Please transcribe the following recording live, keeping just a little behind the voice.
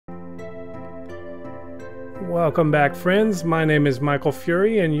Welcome back, friends. My name is Michael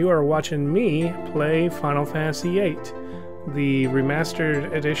Fury, and you are watching me play Final Fantasy VIII, the remastered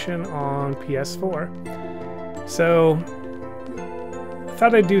edition on PS4. So, I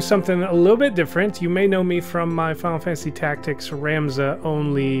thought I'd do something a little bit different. You may know me from my Final Fantasy Tactics Ramza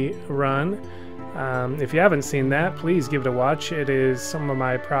only run. If you haven't seen that, please give it a watch. It is some of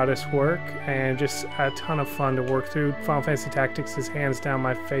my proudest work and just a ton of fun to work through. Final Fantasy Tactics is hands down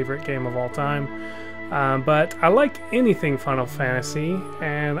my favorite game of all time. But I like anything Final Fantasy,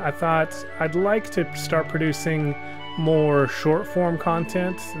 and I thought I'd like to start producing more short-form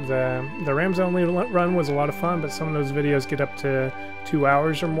content. The Ramza only run was a lot of fun, but some of those videos get up to 2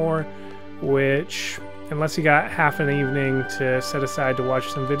 hours or more, which, unless you got half an evening to set aside to watch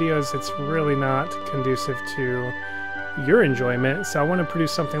some videos, it's really not conducive to your enjoyment. So I want to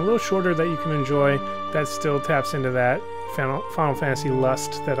produce something a little shorter that you can enjoy that still taps into that Final Fantasy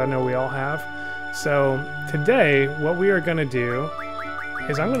lust that I know we all have. So today what we are going to do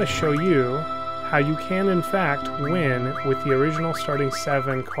is I'm going to show you how you can in fact win with the original starting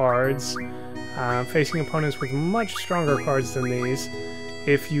 7 cards, facing opponents with much stronger cards than these,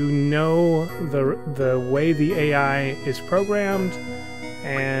 if you know the way the AI is programmed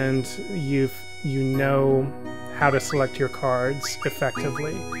and you know how to select your cards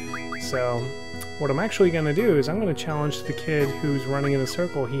effectively. So what I'm actually going to do is I'm going to challenge the kid who's running in a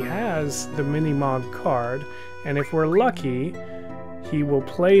circle. He has the Minimog card, and if we're lucky, he will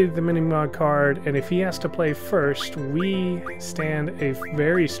play the Minimog card, and if he has to play first, we stand a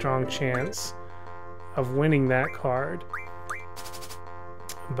very strong chance of winning that card.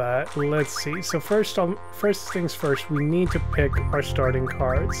 But let's see. So first things first, we need to pick our starting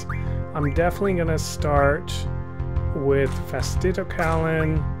cards. I'm definitely going to start with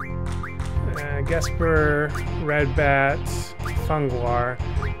Fastidocallan, Gesper, Redbat, Funguar.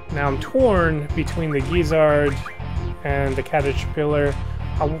 Now I'm torn between the Gizzard and the Caterpillar.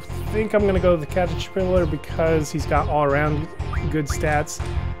 I think I'm going to go with the Caterpillar because he's got all-around good stats.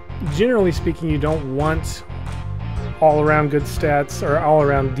 Generally speaking, you don't want all-around good stats or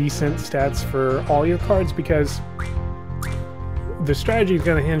all-around decent stats for all your cards, because the strategy is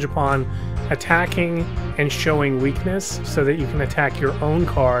going to hinge upon attacking and showing weakness so that you can attack your own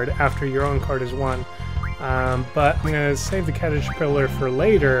card after your own card is won. But I'm going to save the Caterpillar for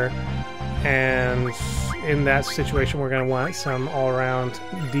later, and in that situation we're going to want some all-around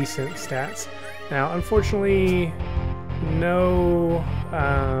decent stats. Now unfortunately no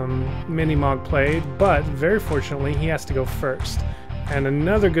Minimog played, but very fortunately he has to go first. And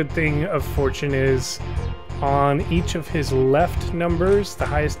another good thing of fortune is on each of his left numbers, the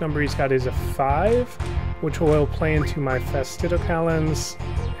highest number he's got is a 5, which will play into my Fastidocallan's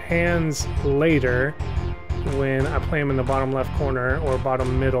hands later when I play him in the bottom left corner, or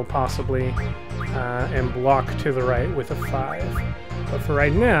bottom middle possibly, and block to the right with a 5. But for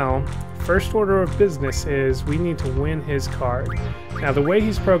right now, first order of business is we need to win his card. Now the way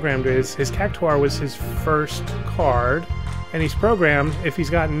he's programmed is his Cactuar was his first card, and he's programmed, if he's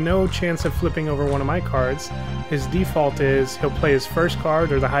got no chance of flipping over one of my cards, his default is he'll play his first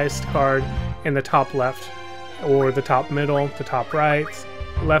card or the highest card in the top left, or the top middle, the top right,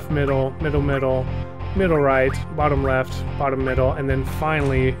 left middle, middle middle, middle right, bottom left, bottom middle, and then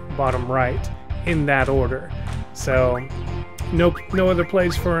finally bottom right, in that order. So no other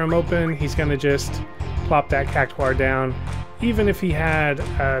plays for him open. He's going to just plop that Cactuar down. Even if he had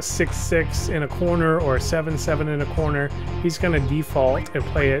a 6-6 in a corner or a 7-7 in a corner, he's going to default and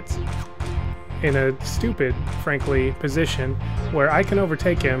play it in a stupid, frankly, position where I can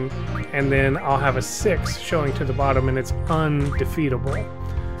overtake him, and then I'll have a 6 showing to the bottom, and it's undefeatable.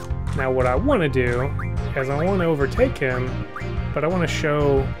 Now what I want to do is I want to overtake him, but I want to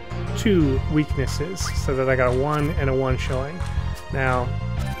show 2 weaknesses so that I got a 1 and a 1 showing. Now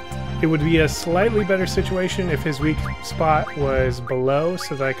it would be a slightly better situation if his weak spot was below,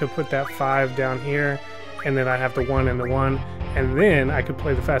 so that I could put that 5 down here, and then I have the 1 and the 1, and then I could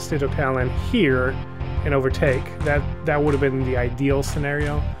play the Fastidocallan here and overtake. That would have been the ideal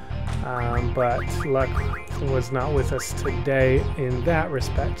scenario, but luck was not with us today in that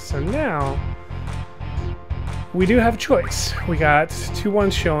respect. So now we do have a choice. We got 2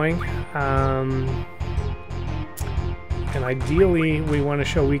 1s showing. And ideally we want to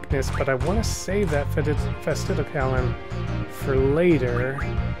show weakness, but I want to save that Fastidocallan for later.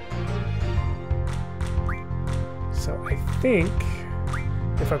 So I think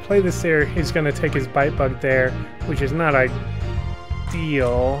if I play this there, he's going to take his Bite Bug there, which is not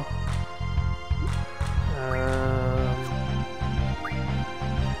ideal.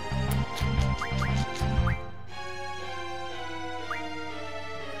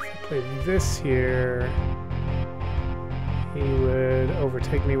 If I play this here, he would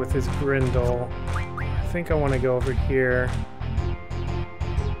overtake me with his Grindle. I think I want to go over here.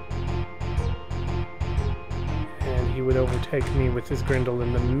 And he would overtake me with his Grindle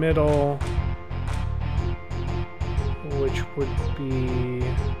in the middle, which would be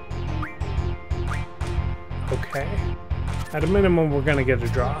okay. At a minimum, we're gonna get a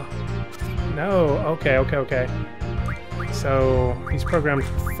draw. No, okay. So he's programmed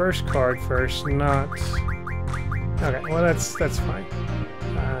first card first, not. Okay, well that's fine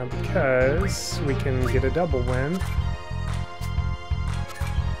because we can get a double win.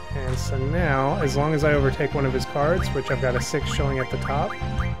 And so now, as long as I overtake one of his cards, which I've got a 6 showing at the top,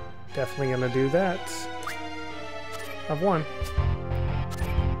 definitely gonna do that. I've won.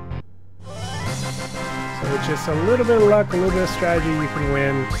 So with just a little bit of luck, a little bit of strategy, you can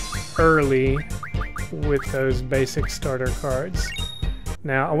win early with those basic starter cards.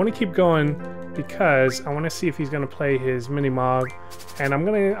 Now I want to keep going because I want to see if he's going to play his Minimog, and I'm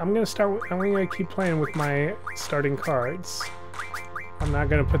gonna keep playing with my starting cards. I'm not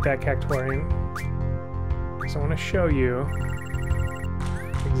going to put that Cactorian because I want to show you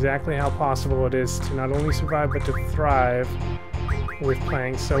exactly how possible it is to not only survive but to thrive with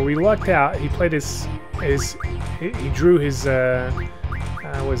playing. So we lucked out. He played he drew his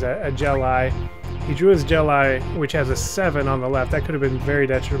was a Jelly. He drew his Jelly, which has a 7 on the left. That could have been very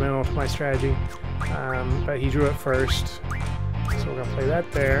detrimental to my strategy, but he drew it first. So we're gonna play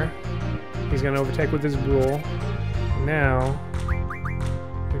that there. He's gonna overtake with his Ghoul. Now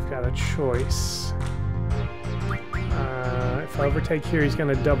we've got a choice. If I overtake here, he's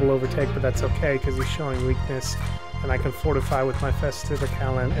gonna double overtake, but that's okay because he's showing weakness, and I can fortify with my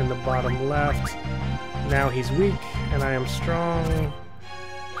Festivacalin in the bottom left. Now he's weak, and I am strong.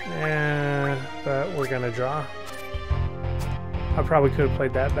 But we're gonna draw. I probably could have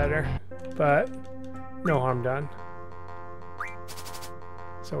played that better, but no harm done.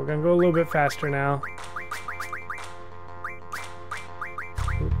 So we're gonna go a little bit faster now.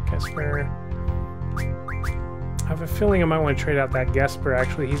 Gesper. I have a feeling I might want to trade out that Gesper,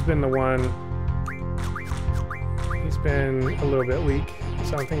 actually. He's been the one. He's been a little bit weak.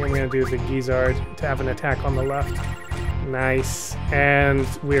 So I think I'm gonna do the Gizzard to have an attack on the left. Nice, and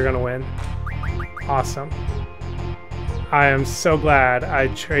we're gonna win. Awesome. I am so glad I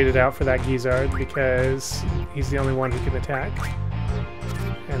traded out for that Gizzard because he's the only one who can attack.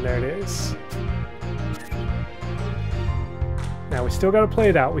 And there it is. Now we still gotta play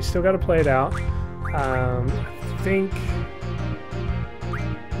it out. I think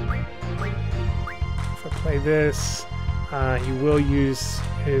if I play this, he will use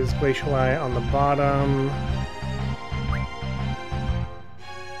his Glacial Eye on the bottom.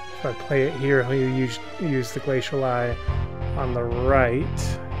 If I play it here, he'll use the Glacial Eye on the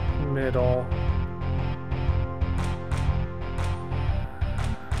right, middle.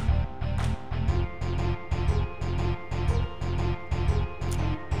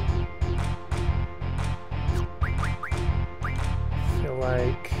 I feel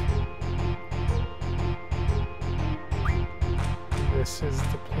like this is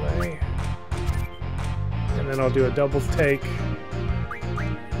the play. And then I'll do a double take.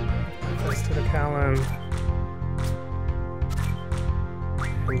 To the Callan,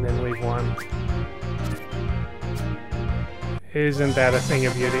 and then we've won. Isn't that a thing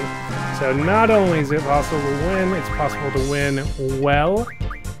of beauty? So not only is it possible to win, it's possible to win well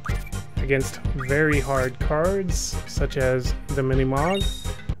against very hard cards such as the Minimog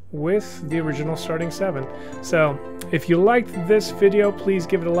with the original starting 7. So if you liked this video, please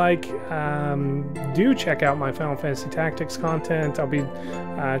give it a like. Do check out my Final Fantasy Tactics content. I'll be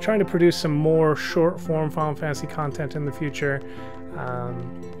trying to produce some more short-form Final Fantasy content in the future.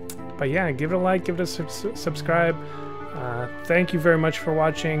 But yeah, give it a like, give it a subscribe. Thank you very much for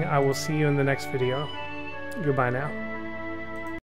watching. I will see you in the next video. Goodbye now.